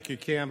you,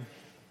 Kim.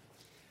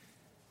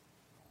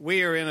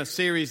 We are in a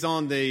series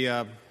on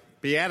the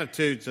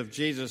Beatitudes of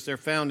Jesus. They're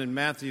found in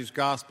Matthew's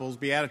Gospels.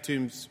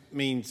 Beatitudes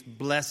means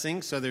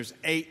blessing, so there's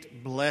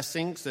 8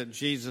 blessings that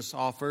Jesus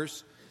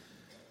offers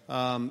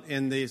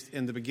in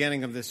the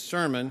beginning of this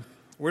sermon.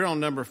 We're on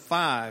number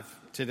 5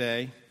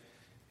 today,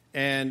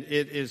 and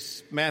it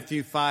is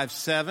Matthew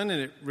 5:7,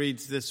 and it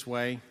reads this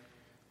way: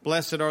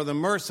 Blessed are the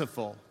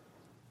merciful.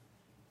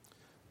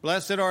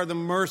 Blessed are the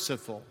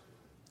merciful,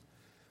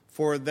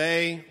 for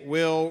they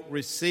will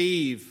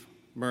receive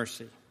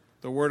mercy.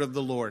 The word of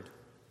the Lord.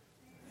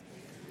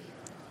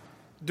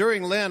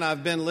 During Lent,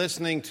 I've been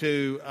listening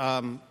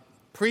to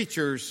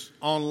preachers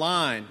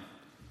online,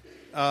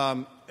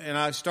 and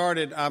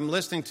I'm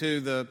listening to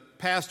the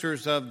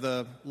pastors of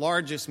the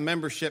largest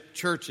membership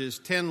churches,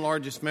 10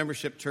 largest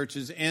membership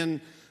churches in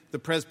the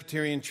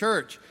Presbyterian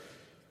Church.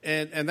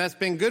 And that's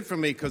been good for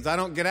me because I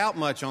don't get out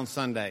much on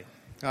Sunday.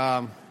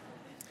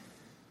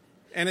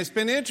 And it's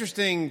been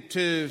interesting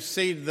to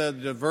see the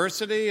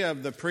diversity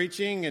of the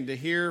preaching and to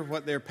hear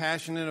what they're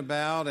passionate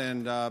about.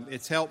 And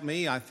it's helped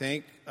me, I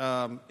think,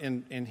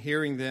 in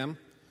hearing them.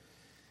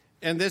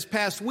 And this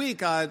past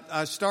week,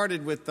 I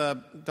started with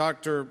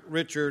Dr.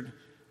 Richard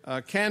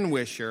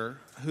Canwisher,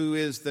 who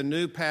is the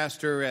new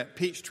pastor at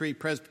Peachtree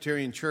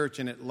Presbyterian Church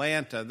in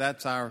Atlanta.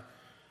 That's our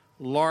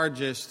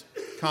largest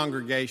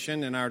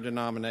congregation in our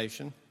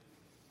denomination.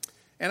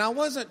 And I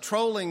wasn't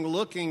trolling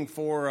looking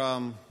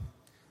for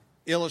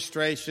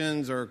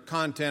illustrations or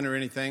content or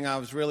anything. I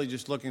was really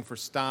just looking for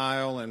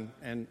style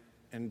and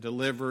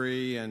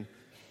delivery and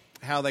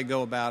how they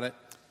go about it.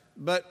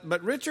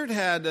 But Richard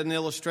had an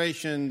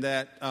illustration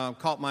that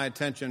caught my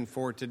attention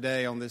for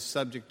today on this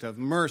subject of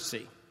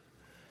mercy.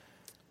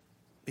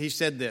 He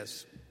said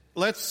this: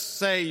 let's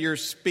say you're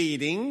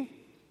speeding,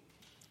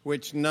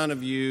 which none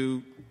of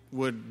you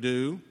would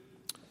do,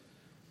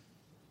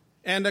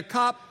 and a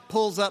cop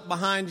pulls up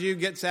behind you,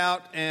 gets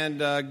out,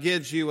 and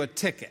gives you a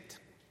ticket.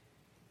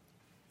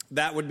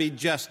 That would be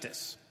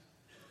justice.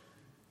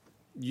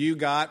 You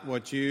got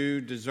what you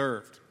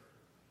deserved.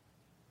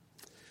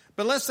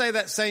 But let's say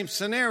that same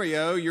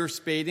scenario, you're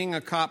speeding,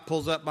 a cop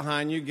pulls up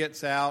behind you,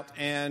 gets out,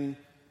 and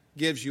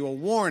gives you a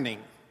warning.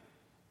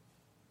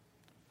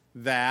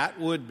 That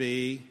would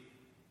be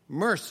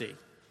mercy.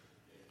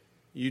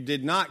 You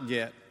did not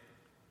get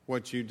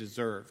what you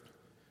deserved.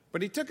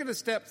 But he took it a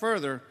step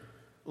further.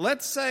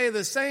 Let's say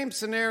the same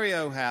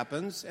scenario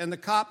happens and the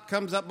cop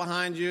comes up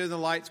behind you, the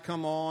lights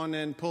come on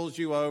and pulls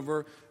you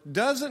over,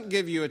 doesn't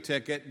give you a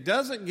ticket,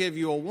 doesn't give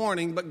you a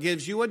warning, but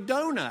gives you a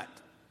donut.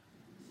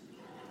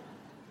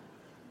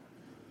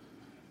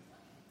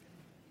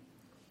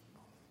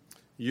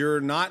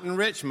 You're not in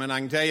Richmond, I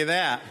can tell you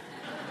that.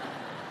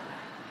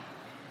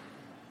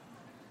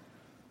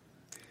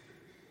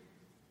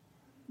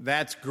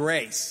 That's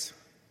grace.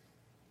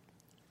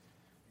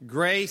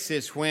 Grace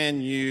is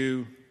when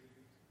you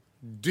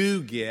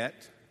do get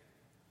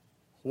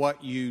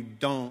what you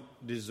don't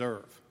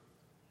deserve.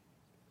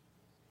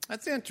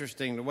 That's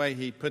interesting, the way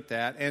he put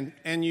that.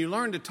 And you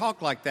learn to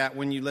talk like that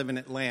when you live in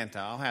Atlanta,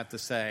 I'll have to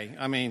say.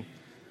 I mean,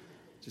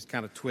 just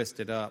kind of twist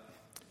it up.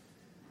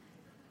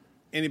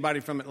 Anybody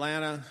from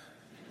Atlanta?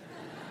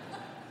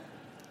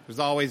 There's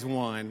always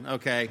one.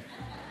 Okay.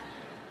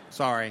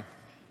 Sorry.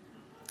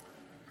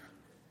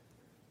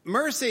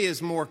 Mercy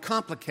is more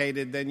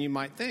complicated than you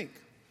might think.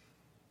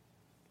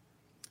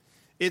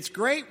 It's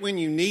great when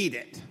you need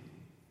it.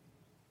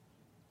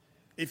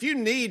 If you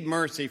need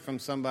mercy from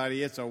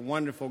somebody, it's a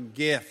wonderful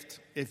gift.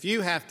 If you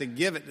have to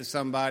give it to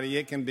somebody,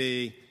 it can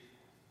be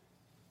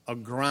a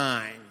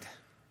grind.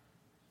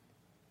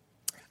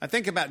 I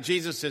think about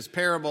Jesus'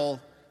 parable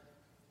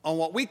on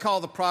what we call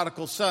the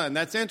prodigal son.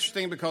 That's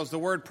interesting because the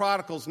word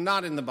prodigal is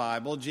not in the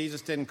Bible.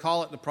 Jesus didn't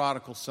call it the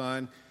prodigal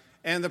son.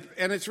 And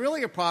it's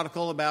really a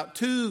prodigal about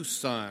 2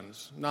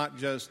 sons, not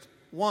just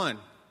one.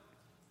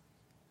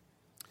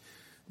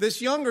 This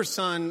younger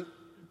son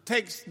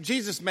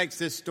Jesus makes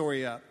this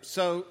story up.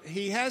 So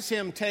he has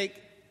him take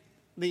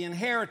the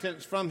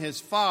inheritance from his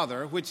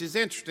father, which is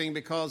interesting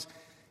because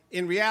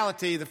in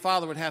reality, the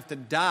father would have to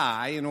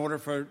die in order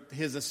for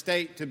his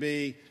estate to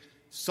be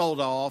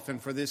sold off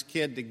and for this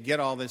kid to get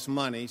all this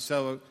money.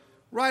 So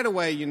right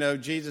away,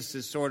 Jesus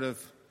is sort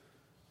of,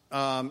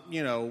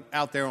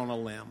 out there on a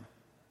limb.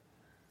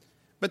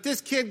 But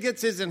this kid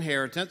gets his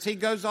inheritance. He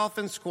goes off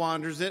and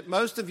squanders it.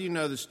 Most of you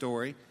know the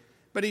story.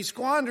 But he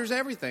squanders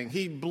everything.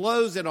 He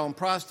blows it on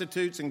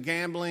prostitutes and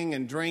gambling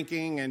and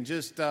drinking and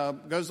just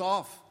goes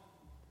off.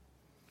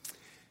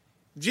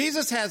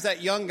 Jesus has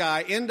that young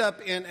guy end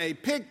up in a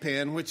pig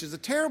pen, which is a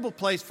terrible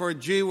place for a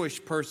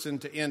Jewish person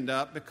to end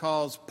up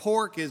because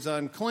pork is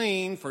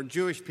unclean for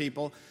Jewish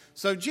people.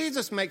 So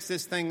Jesus makes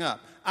this thing up.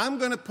 I'm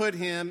going to put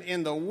him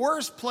in the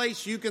worst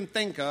place you can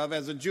think of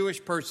as a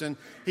Jewish person.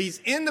 He's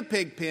in the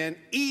pig pen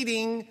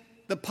eating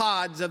the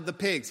pods of the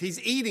pigs. He's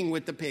eating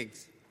with the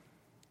pigs.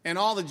 And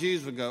all the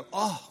Jews would go,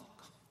 oh.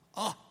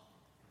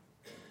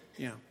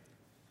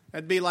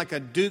 That'd be like a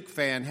Duke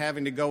fan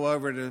having to go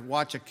over to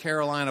watch a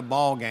Carolina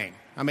ball game.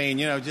 I mean,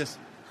 just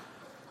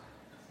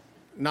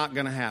not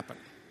going to happen.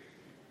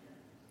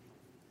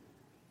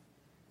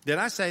 Did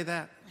I say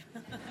that?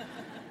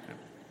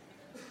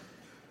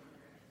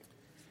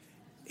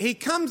 He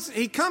comes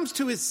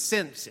to his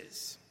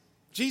senses.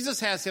 Jesus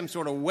has him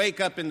sort of wake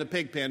up in the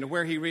pig pen to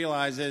where he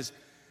realizes,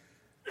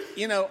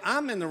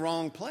 I'm in the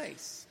wrong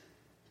place.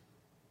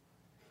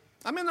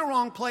 I'm in the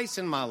wrong place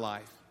in my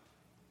life.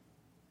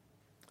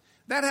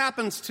 That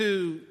happens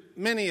to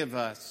many of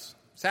us.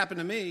 It's happened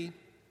to me.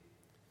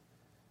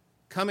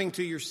 Coming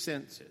to your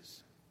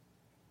senses.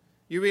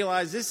 You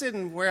realize this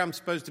isn't where I'm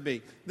supposed to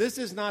be. This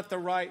is not the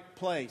right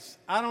place.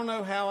 I don't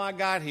know how I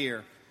got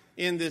here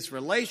in this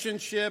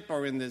relationship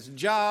or in this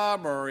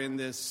job or in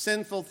this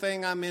sinful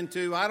thing I'm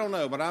into. I don't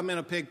know, but I'm in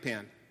a pig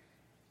pen.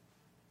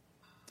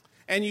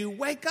 And you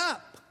wake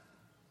up.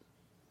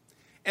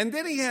 And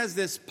then he has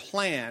this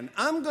plan.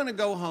 I'm going to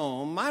go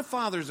home. My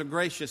Father's a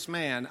gracious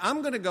man.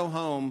 I'm going to go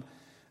home,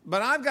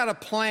 but I've got a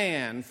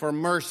plan for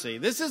mercy.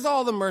 This is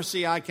all the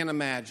mercy I can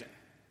imagine.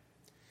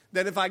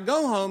 That if I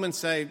go home and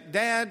say,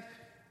 Dad,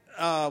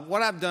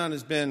 what I've done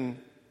has been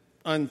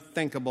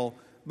unthinkable,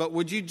 but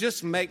would you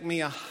just make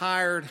me a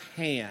hired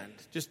hand?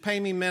 Just pay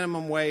me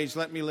minimum wage,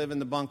 let me live in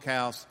the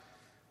bunkhouse.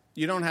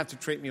 You don't have to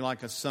treat me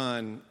like a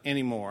son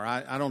anymore.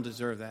 I don't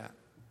deserve that.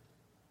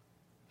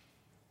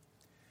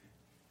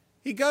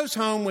 He goes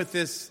home with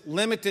this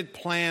limited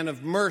plan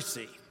of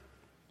mercy.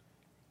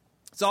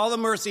 It's all the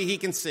mercy he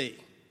can see.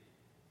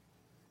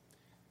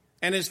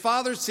 And his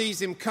father sees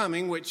him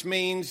coming, which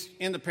means,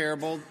 in the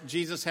parable,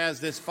 Jesus has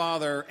this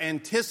father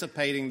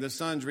anticipating the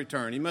son's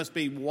return. He must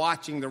be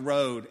watching the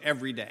road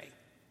every day.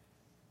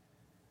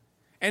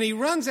 And he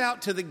runs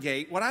out to the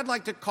gate, what I'd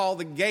like to call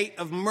the gate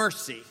of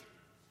mercy.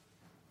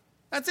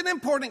 That's an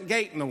important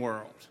gate in the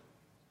world.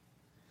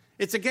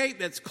 It's a gate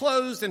that's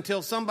closed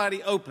until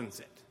somebody opens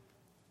it.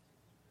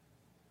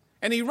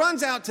 And he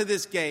runs out to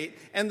this gate,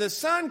 and the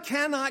son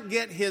cannot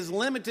get his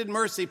limited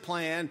mercy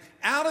plan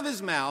out of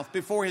his mouth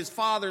before his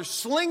father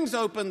slings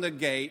open the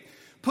gate,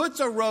 puts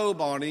a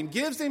robe on him,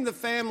 gives him the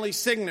family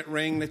signet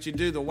ring that you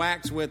do the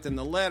wax with and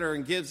the letter,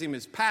 and gives him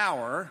his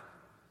power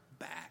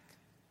back.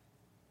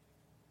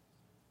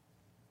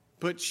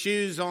 Puts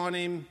shoes on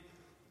him,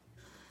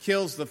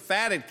 kills the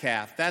fatted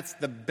calf. That's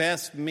the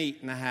best meat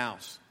in the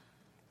house.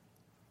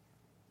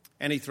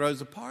 And he throws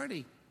a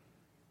party.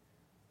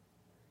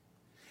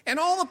 And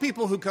all the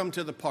people who come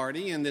to the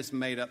party in this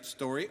made-up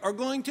story are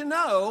going to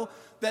know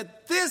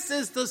that this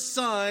is the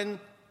son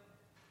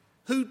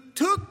who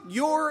took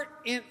your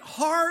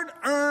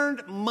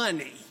hard-earned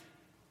money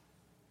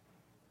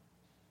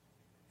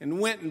and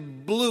went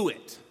and blew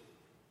it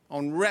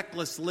on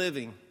reckless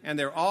living. And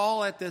they're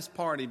all at this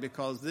party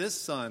because this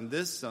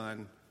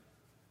son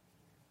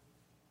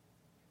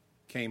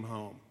came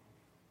home.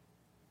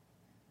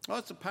 Oh,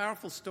 it's a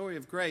powerful story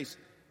of grace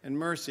and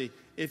mercy.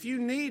 If you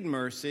need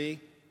mercy,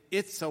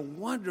 it's a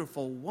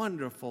wonderful,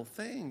 wonderful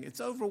thing. It's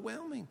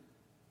overwhelming.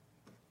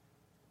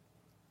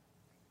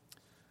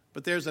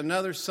 But there's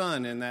another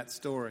son in that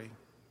story.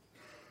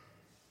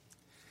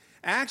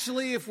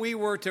 Actually, if we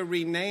were to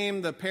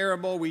rename the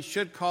parable, we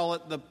should call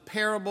it the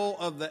parable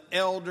of the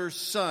elder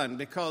son,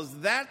 because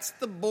that's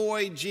the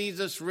boy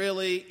Jesus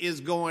really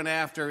is going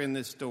after in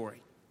this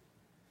story.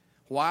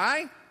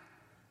 Why?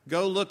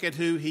 Go look at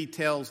who he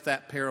tells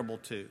that parable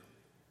to.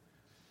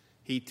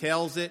 He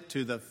tells it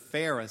to the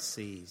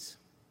Pharisees.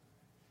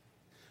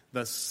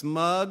 The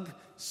smug,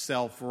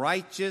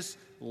 self-righteous,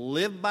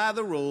 live by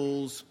the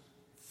rules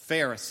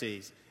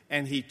Pharisees.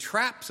 And he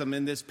traps them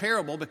in this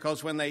parable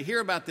because when they hear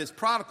about this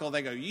prodigal,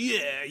 they go,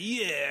 yeah,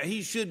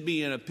 he should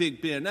be in a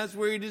pig pen. That's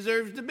where he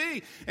deserves to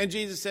be. And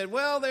Jesus said,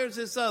 well, there's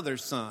this other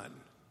son.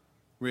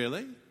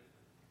 Really?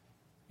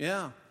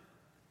 Yeah.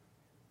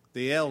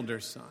 The elder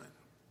son.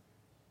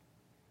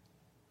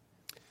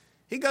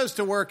 He goes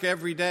to work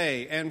every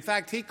day. And in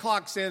fact, he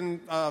clocks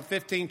in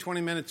 15,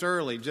 20 minutes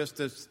early just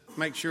to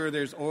make sure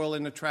there's oil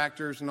in the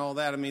tractors and all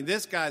that. I mean,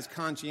 this guy's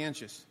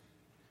conscientious.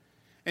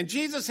 And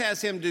Jesus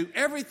has him do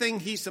everything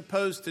he's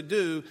supposed to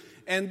do.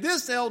 And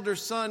this elder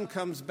son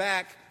comes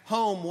back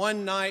home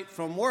one night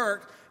from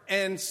work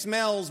and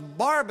smells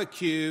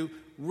barbecue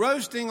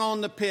roasting on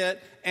the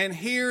pit and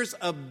hears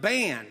a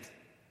band,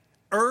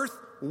 Earth,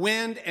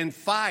 Wind, and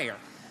Fire.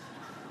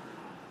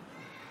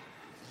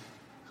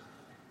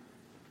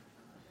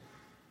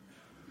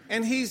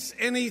 And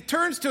he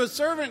turns to a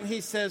servant and he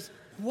says,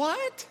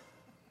 what?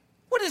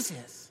 What is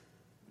this?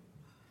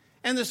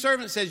 And the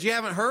servant says, you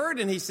haven't heard?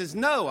 And he says,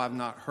 no, I've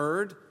not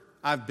heard.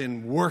 I've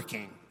been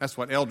working. That's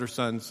what elder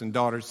sons and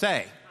daughters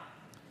say.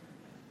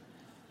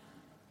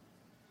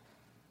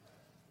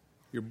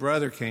 Your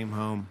brother came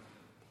home.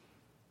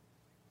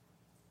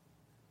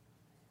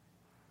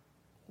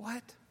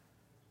 What?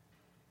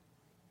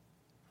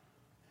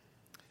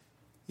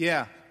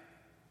 Yeah,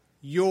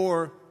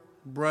 your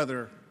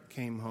brother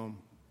came home.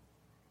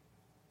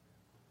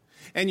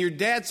 And your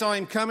dad saw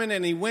him coming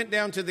and he went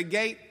down to the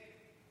gate.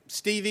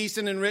 Steve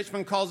Easton in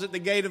Richmond calls it the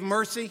gate of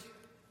mercy.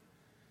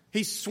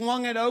 He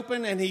swung it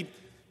open and he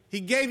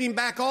gave him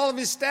back all of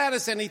his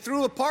status and he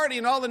threw a party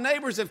and all the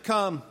neighbors have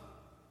come.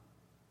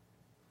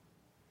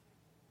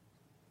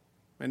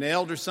 And the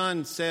elder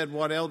son said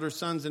what elder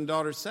sons and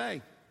daughters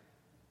say.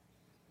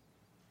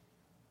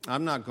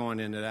 I'm not going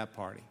into that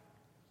party.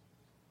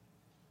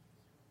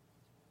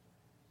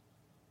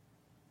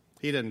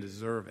 He doesn't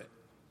deserve it.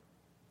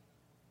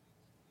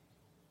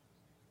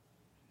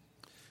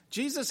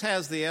 Jesus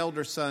has the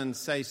elder son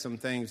say some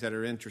things that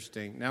are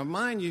interesting. Now,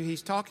 mind you,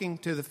 he's talking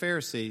to the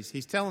Pharisees.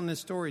 He's telling this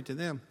story to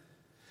them.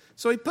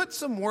 So he puts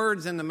some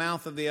words in the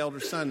mouth of the elder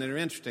son that are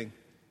interesting.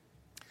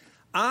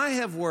 I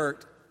have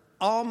worked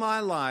all my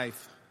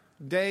life,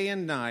 day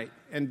and night,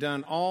 and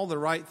done all the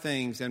right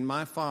things, and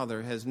my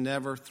Father has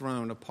never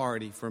thrown a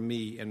party for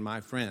me and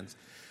my friends.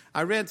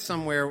 I read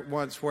somewhere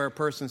once where a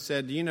person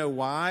said, do you know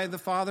why the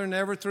Father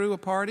never threw a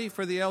party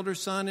for the elder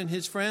son and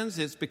his friends?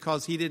 It's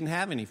because he didn't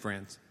have any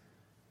friends.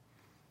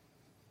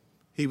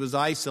 He was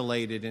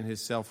isolated in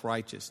his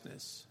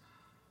self-righteousness.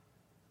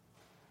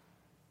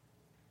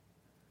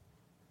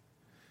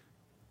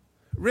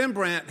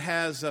 Rembrandt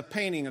has a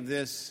painting of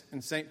this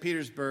in St.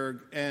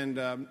 Petersburg, and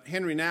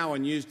Henry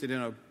Nouwen used it in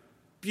a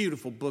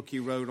beautiful book he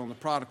wrote on the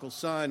prodigal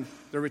son,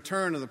 The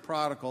Return of the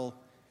Prodigal.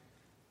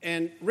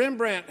 And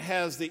Rembrandt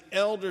has the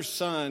elder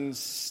son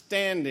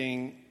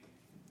standing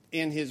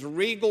in his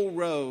regal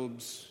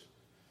robes,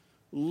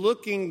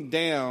 looking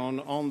down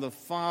on the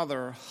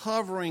father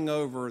hovering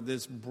over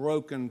this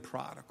broken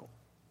prodigal.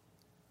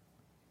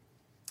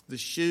 The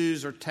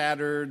shoes are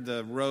tattered,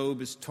 the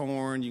robe is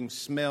torn, you can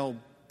smell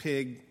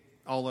pig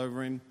all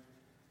over him.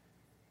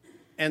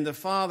 And the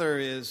father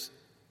is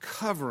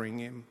covering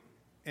him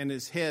and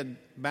his head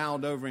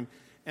bowed over him.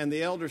 And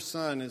the elder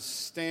son is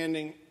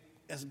standing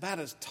about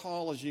as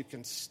tall as you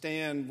can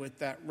stand with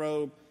that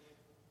robe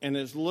and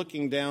is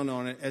looking down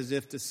on it as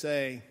if to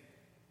say,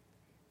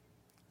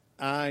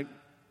 I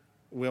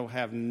will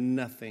have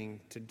nothing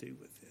to do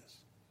with this.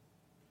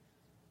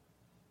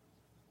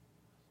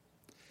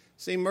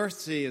 See,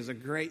 mercy is a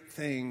great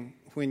thing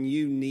when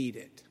you need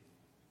it.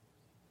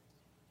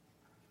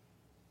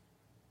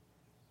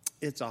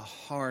 It's a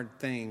hard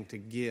thing to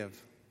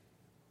give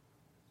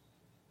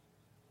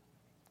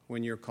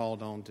when you're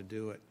called on to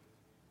do it.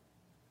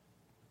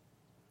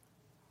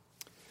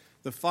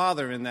 The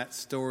father in that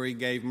story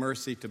gave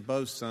mercy to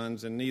both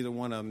sons, and neither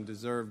one of them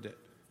deserved it.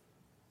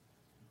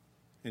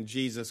 And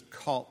Jesus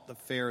caught the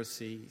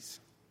Pharisees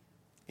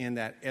in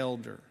that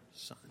elder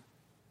son.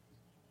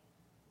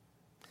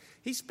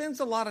 He spends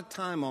a lot of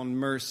time on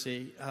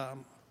mercy.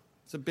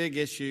 It's a big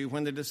issue.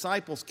 When the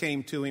disciples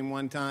came to him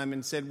one time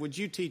and said, would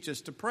you teach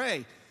us to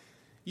pray?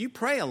 You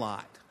pray a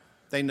lot,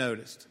 they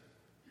noticed.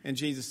 And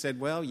Jesus said,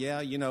 well, yeah,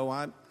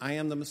 I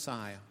am the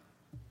Messiah.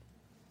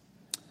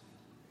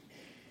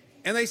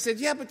 And they said,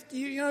 yeah, but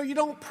you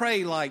don't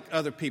pray like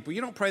other people.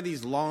 You don't pray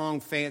these long,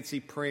 fancy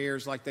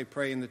prayers like they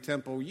pray in the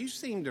temple. You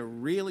seem to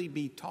really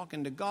be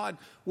talking to God.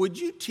 Would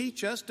you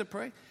teach us to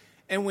pray?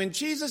 And when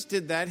Jesus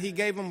did that, he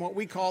gave them what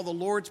we call the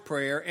Lord's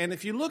Prayer. And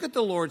if you look at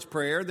the Lord's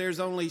Prayer,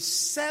 there's only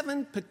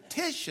 7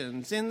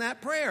 petitions in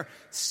that prayer.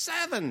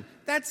 7.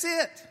 That's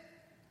it.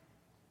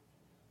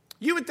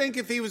 You would think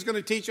if he was going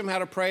to teach them how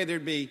to pray,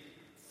 there'd be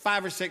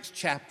 5 or 6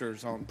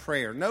 chapters on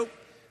prayer. Nope.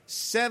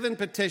 7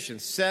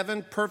 petitions.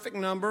 7, perfect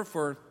number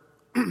for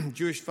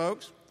Jewish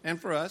folks and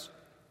for us.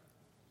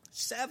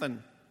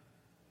 7.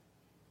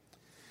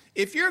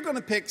 If you're going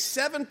to pick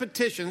 7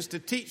 petitions to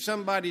teach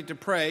somebody to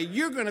pray,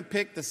 you're going to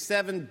pick the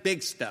 7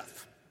 big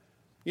stuff.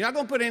 You're not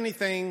going to put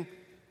anything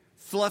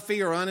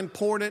fluffy or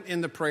unimportant in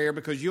the prayer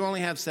because you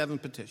only have 7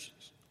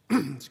 petitions.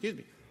 Excuse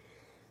me.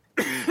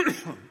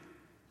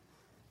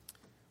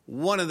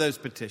 One of those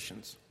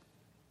petitions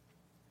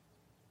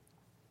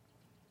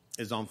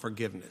is on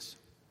forgiveness.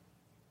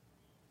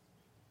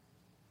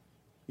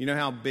 You know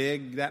how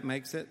big that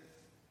makes it?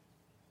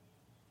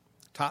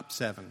 Top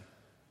 7.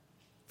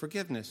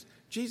 Forgiveness.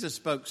 Jesus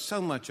spoke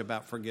so much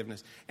about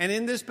forgiveness. And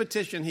in this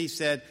petition, he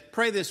said,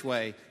 pray this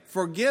way,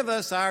 forgive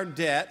us our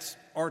debts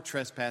or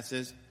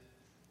trespasses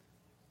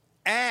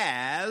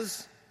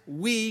as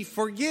we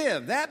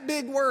forgive. That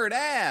big word,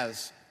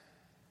 as.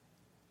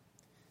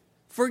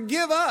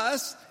 Forgive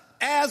us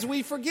as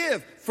we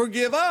forgive.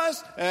 Forgive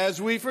us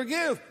as we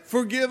forgive.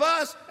 Forgive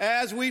us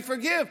as we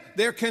forgive.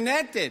 They're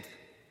connected.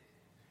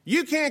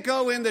 You can't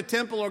go in the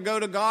temple or go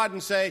to God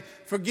and say,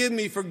 forgive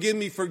me, forgive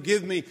me,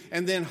 forgive me,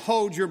 and then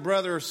hold your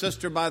brother or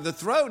sister by the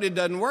throat. It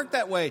doesn't work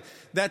that way.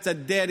 That's a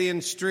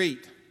dead-end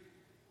street.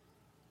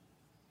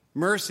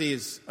 Mercy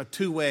is a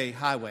 2-way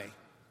highway.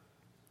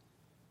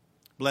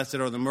 Blessed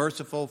are the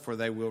merciful, for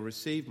they will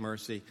receive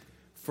mercy.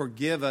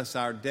 Forgive us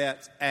our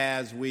debts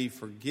as we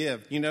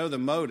forgive. You know, the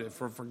motive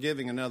for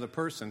forgiving another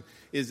person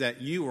is that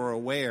you are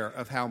aware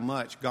of how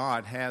much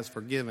God has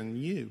forgiven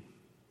you.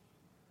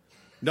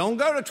 Don't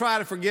go to try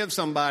to forgive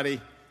somebody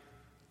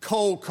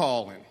cold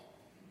calling,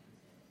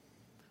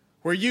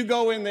 where you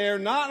go in there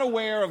not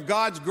aware of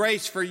God's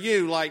grace for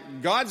you,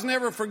 like God's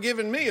never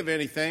forgiven me of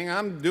anything.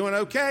 I'm doing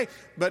okay,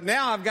 but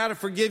now I've got to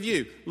forgive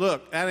you.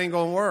 Look, that ain't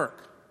going to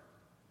work.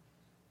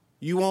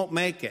 You won't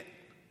make it.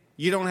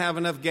 You don't have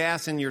enough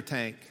gas in your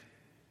tank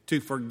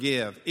to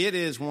forgive. It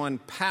is one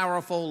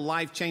powerful,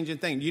 life-changing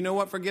thing. You know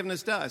what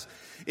forgiveness does?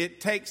 It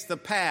takes the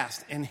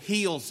past and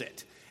heals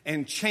it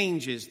and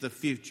changes the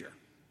future.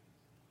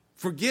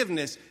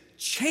 Forgiveness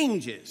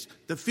changes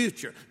the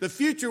future. The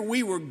future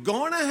we were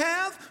going to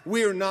have,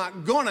 we're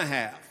not going to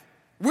have.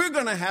 We're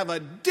going to have a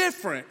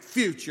different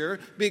future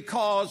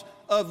because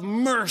of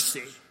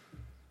mercy.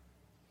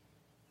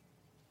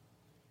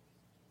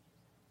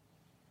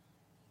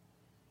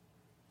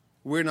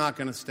 We're not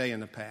going to stay in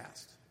the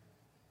past.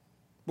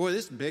 Boy,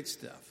 this is big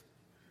stuff.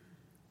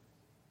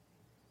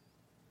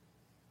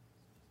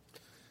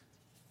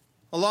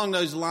 Along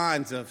those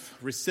lines of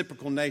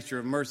reciprocal nature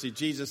of mercy,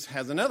 Jesus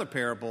has another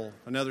parable,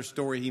 another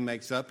story he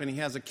makes up, and he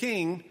has a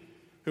king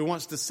who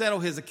wants to settle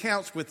his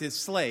accounts with his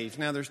slaves.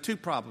 Now, there's two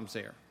problems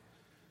there.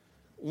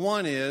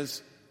 One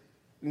is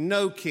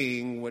no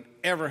king would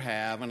ever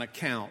have an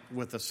account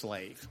with a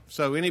slave.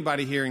 So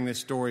anybody hearing this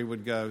story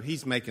would go,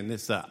 he's making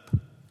this up,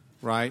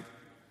 right?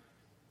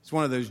 It's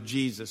one of those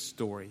Jesus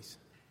stories.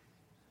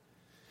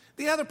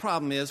 The other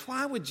problem is,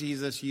 why would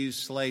Jesus use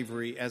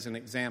slavery as an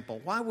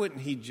example? Why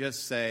wouldn't he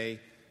just say,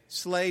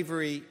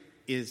 slavery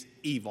is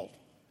evil?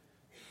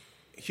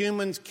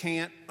 Humans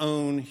can't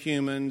own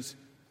humans.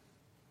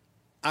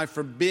 I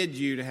forbid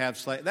you to have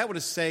slaves. That would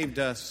have saved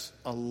us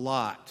a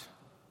lot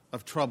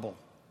of trouble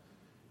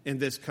in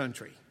this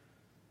country.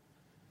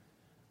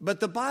 But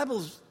the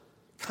Bible's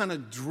kind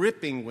of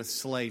dripping with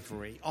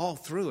slavery all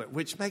through it,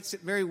 which makes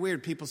it very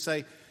weird. People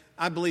say,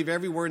 I believe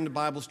every word in the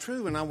Bible is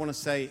true, and I want to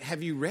say,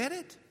 have you read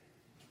it?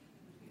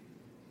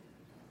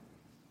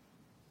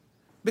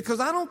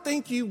 Because I don't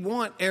think you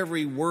want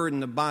every word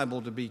in the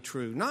Bible to be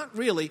true. Not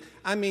really.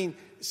 I mean,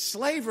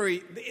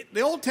 slavery,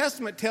 the Old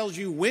Testament tells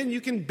you when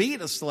you can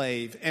beat a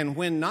slave and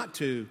when not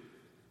to.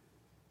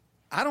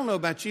 I don't know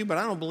about you, but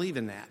I don't believe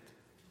in that.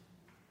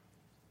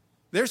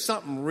 There's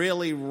something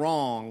really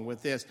wrong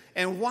with this.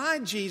 And why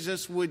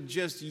Jesus would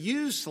just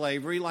use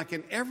slavery like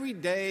an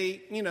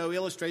everyday,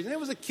 illustration. There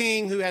was a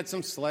king who had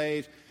some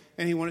slaves,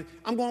 and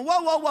I'm going,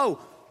 whoa.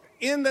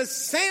 In the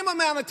same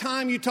amount of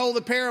time you told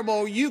the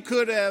parable, you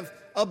could have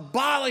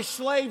abolished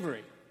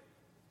slavery.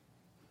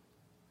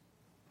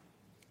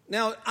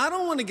 Now, I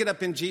don't want to get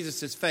up in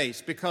Jesus'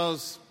 face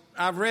because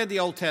I've read the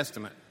Old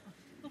Testament.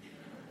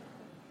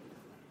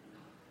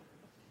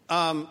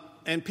 And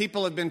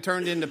people have been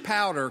turned into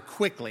powder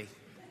quickly.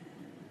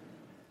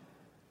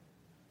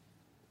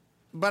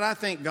 But I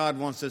think God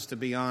wants us to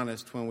be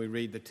honest when we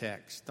read the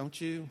text, don't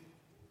you?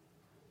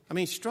 I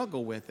mean,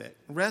 struggle with it,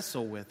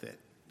 wrestle with it.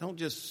 Don't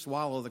just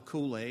swallow the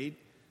Kool-Aid.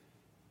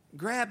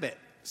 Grab it.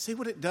 See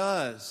what it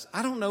does.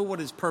 I don't know what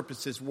his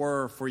purposes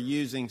were for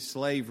using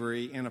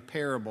slavery in a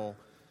parable.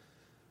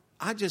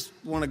 I just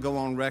want to go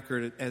on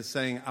record as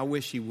saying, I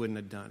wish he wouldn't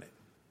have done it.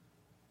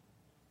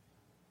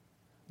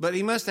 But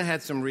he must have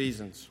had some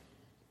reasons.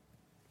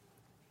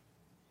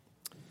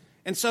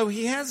 And so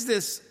he has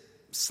this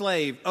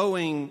slave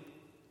owing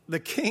the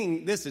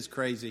king, this is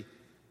crazy,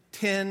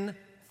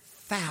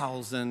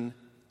 10,000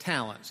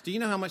 talents. Do you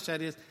know how much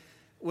that is?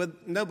 Well,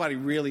 nobody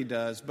really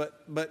does,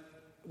 but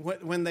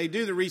when they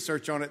do the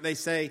research on it, they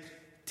say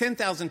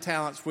 10,000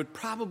 talents would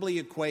probably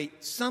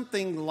equate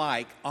something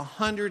like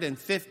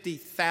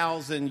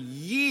 150,000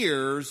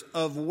 years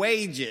of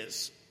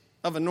wages,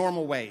 of a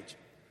normal wage.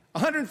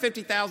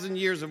 150,000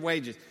 years of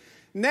wages.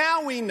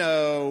 Now we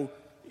know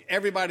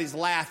everybody's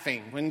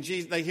laughing. When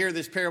they hear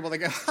this parable, they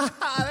go,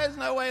 there's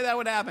no way that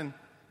would happen.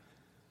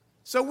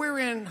 So we're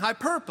in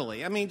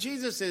hyperbole. I mean,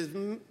 Jesus is,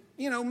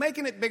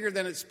 making it bigger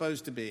than it's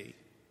supposed to be.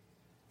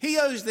 He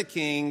owes the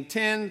king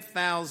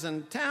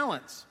 10,000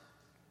 talents.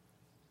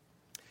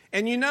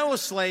 And a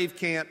slave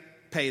can't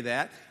pay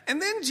that. And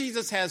then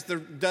Jesus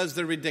does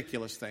the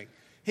ridiculous thing.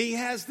 He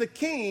has the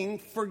king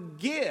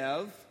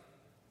forgive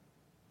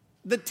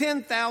the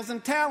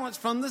 10,000 talents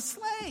from the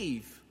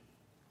slave.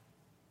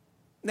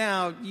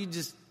 Now,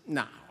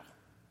 no.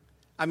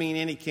 I mean,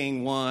 any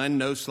king, one,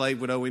 no slave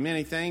would owe him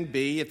anything.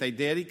 B, if they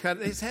did, he cut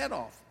his head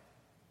off.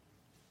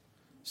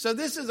 So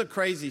this is a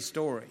crazy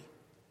story.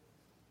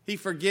 He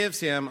forgives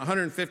him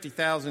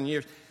 150,000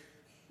 years.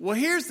 Well,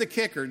 here's the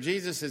kicker.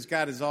 Jesus has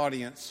got his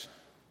audience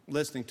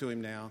listening to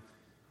him now.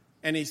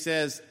 And he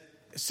says,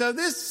 so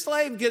this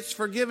slave gets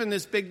forgiven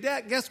this big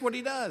debt. Guess what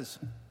he does?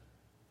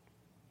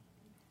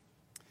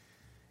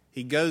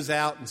 He goes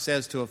out and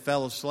says to a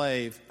fellow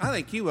slave, I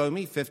think you owe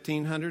me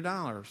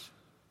 $1,500.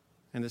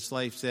 And the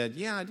slave said,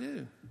 yeah, I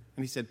do. And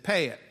he said,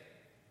 pay it.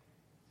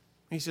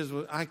 And he says,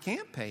 well, I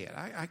can't pay it.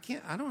 I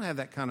can't. I don't have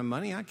that kind of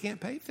money. I can't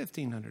pay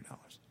 $1,500.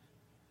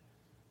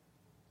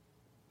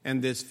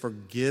 And this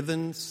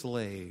forgiven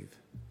slave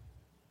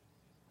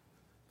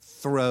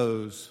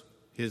throws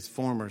his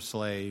former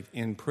slave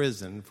in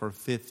prison for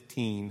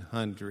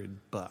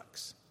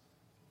 $1,500.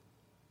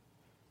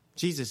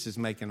 Jesus is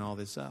making all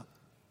this up.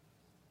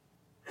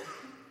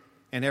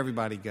 And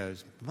everybody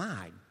goes,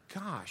 my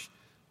gosh,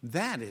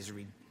 that is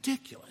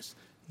ridiculous.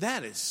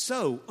 That is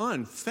so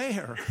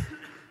unfair.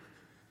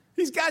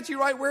 He's got you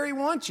right where he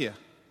wants you.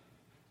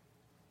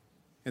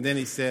 And then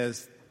he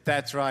says,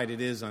 that's right, it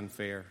is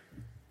unfair.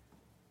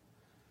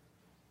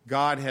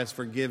 God has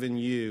forgiven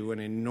you an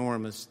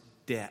enormous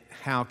debt.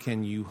 How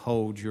can you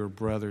hold your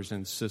brothers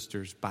and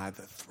sisters by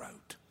the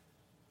throat?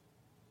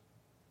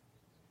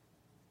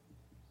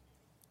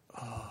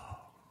 Oh,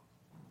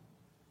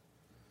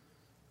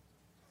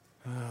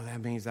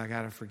 That means I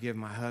got to forgive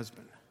my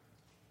husband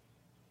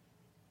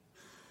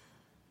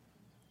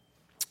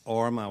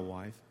or my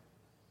wife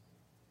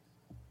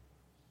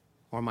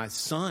or my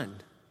son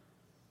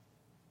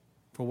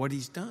for what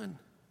he's done.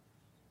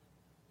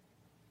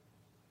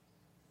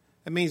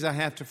 That means I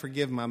have to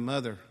forgive my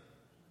mother,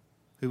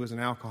 who was an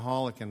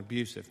alcoholic and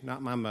abusive.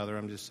 Not my mother,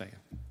 I'm just saying.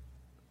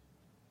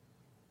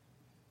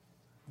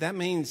 That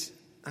means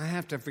I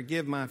have to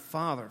forgive my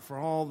father for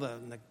all the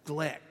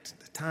neglect,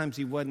 the times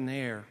he wasn't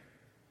there.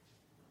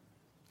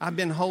 I've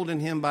been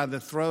holding him by the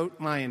throat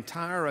my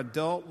entire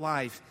adult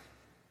life.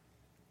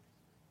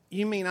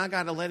 You mean I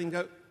got to let him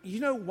go?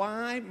 You know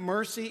why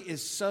mercy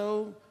is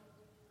so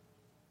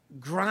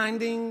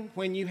grinding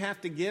when you have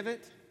to give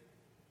it?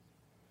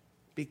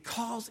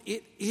 Because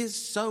it is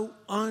so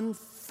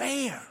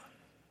unfair.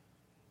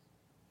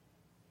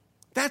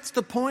 That's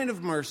the point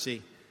of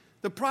mercy.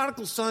 The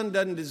prodigal son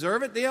doesn't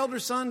deserve it. The elder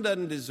son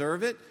doesn't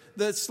deserve it.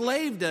 The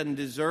slave doesn't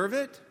deserve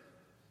it.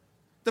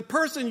 The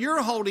person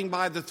you're holding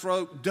by the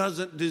throat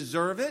doesn't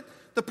deserve it.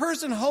 The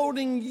person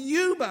holding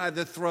you by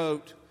the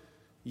throat,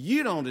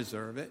 you don't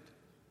deserve it.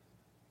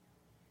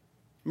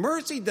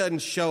 Mercy doesn't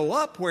show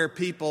up where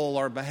people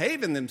are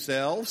behaving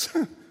themselves.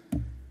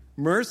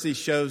 Mercy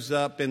shows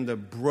up in the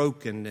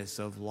brokenness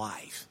of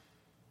life,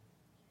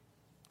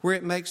 where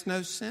it makes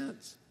no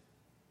sense.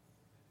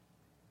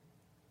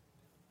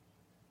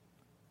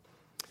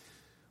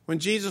 When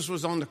Jesus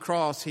was on the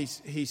cross,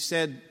 he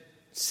said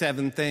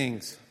 7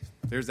 things.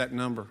 There's that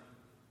number.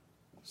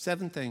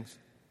 7 things.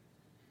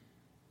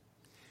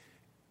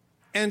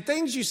 And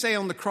things you say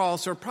on the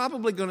cross are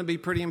probably going to be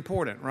pretty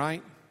important,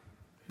 right?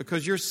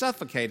 Because you're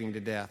suffocating to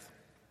death.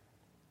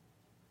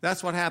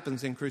 That's what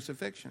happens in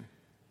crucifixion.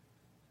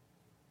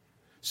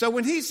 So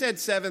when he said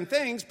 7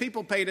 things,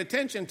 people paid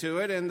attention to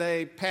it and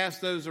they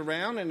passed those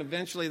around and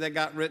eventually they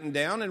got written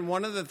down. And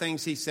one of the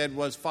things he said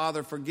was,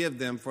 Father, forgive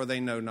them, for they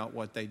know not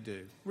what they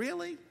do.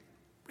 Really?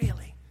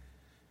 Really?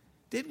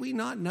 Did we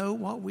not know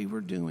what we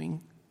were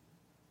doing?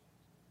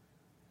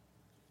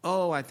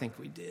 Oh, I think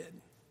we did.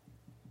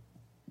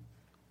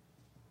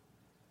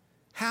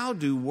 How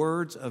do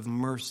words of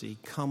mercy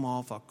come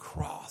off a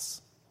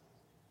cross?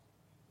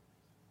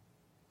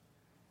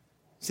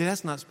 See,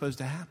 that's not supposed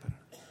to happen.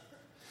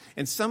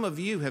 And some of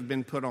you have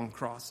been put on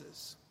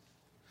crosses.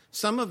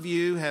 Some of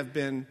you have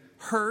been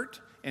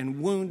hurt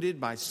and wounded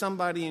by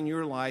somebody in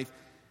your life,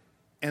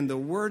 and the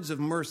words of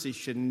mercy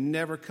should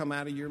never come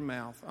out of your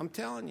mouth. I'm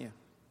telling you.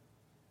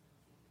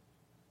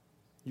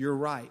 You're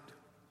right.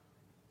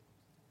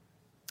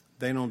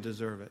 They don't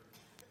deserve it.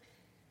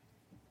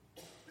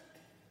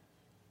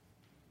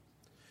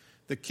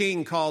 The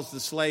king calls the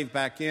slave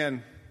back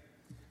in,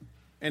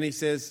 and he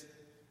says,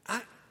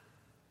 I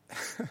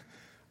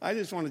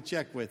just want to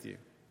check with you.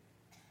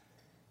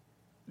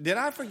 Did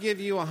I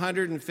forgive you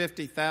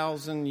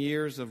 150,000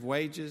 years of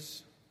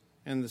wages?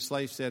 And the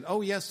slave said,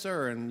 oh, yes,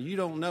 sir, and you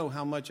don't know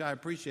how much I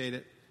appreciate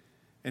it.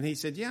 And he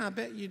said, yeah, I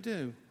bet you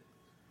do.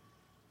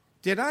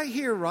 Did I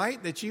hear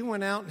right that you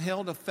went out and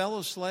held a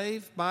fellow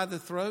slave by the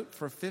throat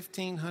for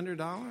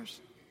 $1,500?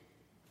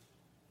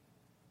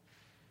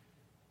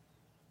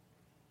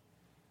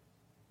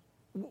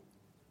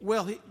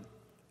 Well,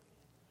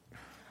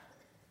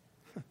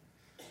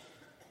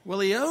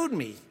 he owed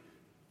me.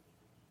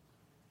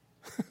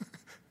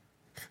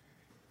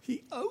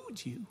 He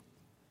owed you.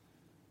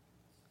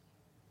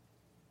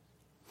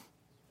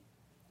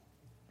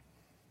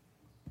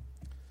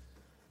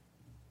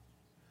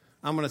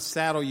 I'm going to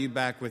saddle you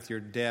back with your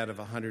debt of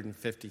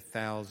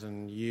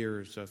 150,000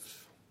 years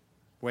of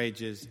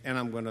wages, and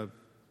I'm going to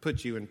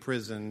put you in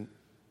prison,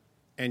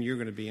 and you're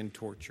going to be in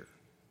torture.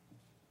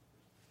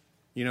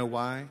 You know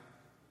why?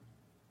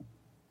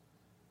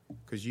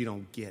 Because you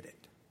don't get it.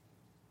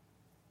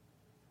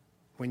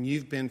 When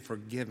you've been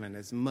forgiven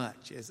as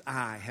much as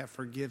I have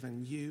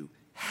forgiven you,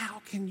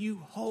 how can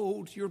you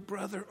hold your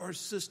brother or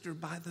sister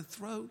by the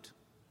throat?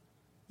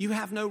 You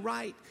have no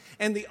right.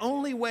 And the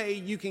only way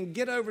you can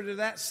get over to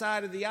that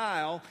side of the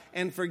aisle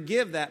and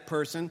forgive that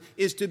person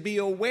is to be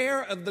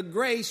aware of the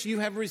grace you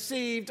have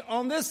received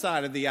on this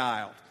side of the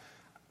aisle.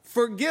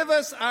 Forgive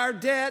us our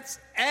debts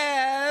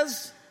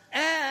as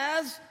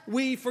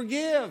we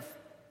forgive.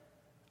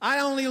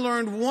 I only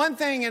learned one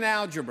thing in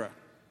algebra.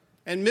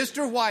 And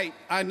Mr. White,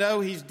 I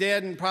know he's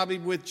dead and probably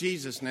with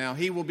Jesus now.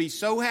 He will be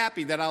so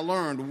happy that I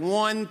learned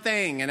one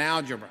thing in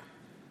algebra.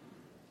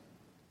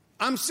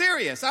 I'm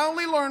serious. I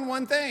only learned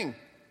one thing.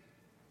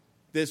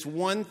 This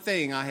one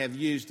thing, I have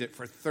used it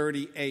for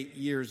 38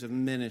 years of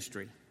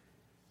ministry.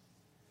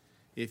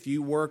 If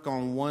you work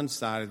on one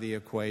side of the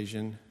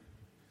equation,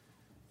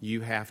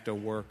 you have to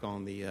work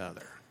on the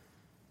other.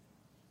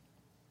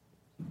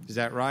 Is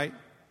that right?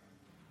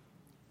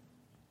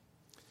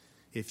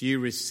 If you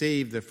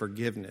receive the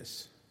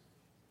forgiveness,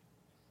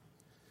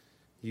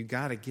 you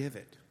got to give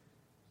it.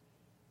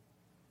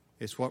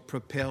 It's what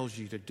propels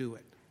you to do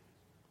it,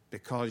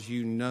 because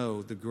you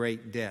know the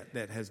great debt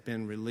that has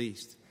been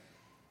released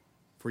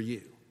for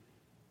you.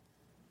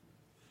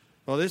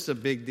 Well, this is a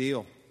big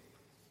deal.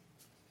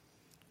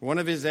 One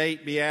of his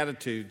 8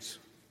 Beatitudes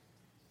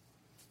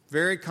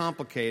very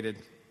complicated.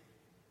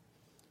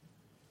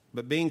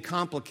 But being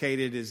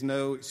complicated is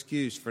no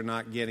excuse for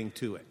not getting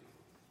to it.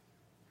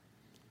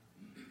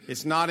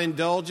 It's not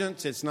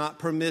indulgence, it's not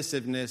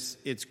permissiveness,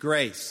 it's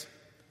grace.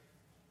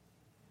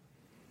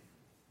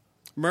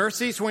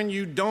 Mercy is when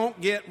you don't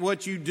get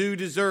what you do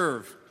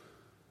deserve.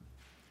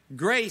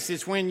 Grace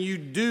is when you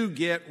do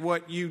get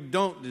what you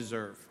don't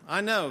deserve.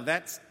 I know,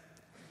 that's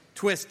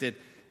twisted.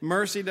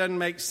 Mercy doesn't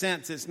make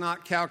sense. It's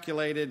not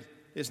calculated.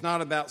 It's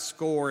not about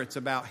score. It's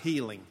about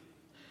healing,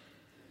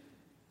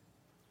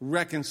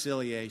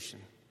 reconciliation,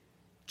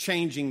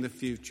 changing the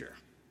future.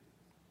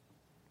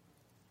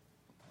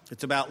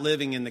 It's about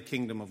living in the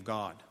kingdom of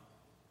God.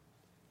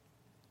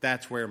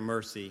 That's where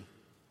mercy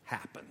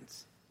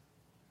happens.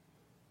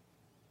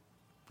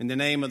 In the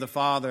name of the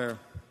Father,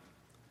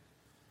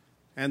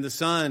 and the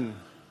Son,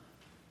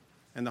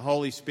 and the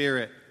Holy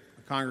Spirit,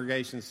 the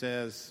congregation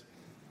says,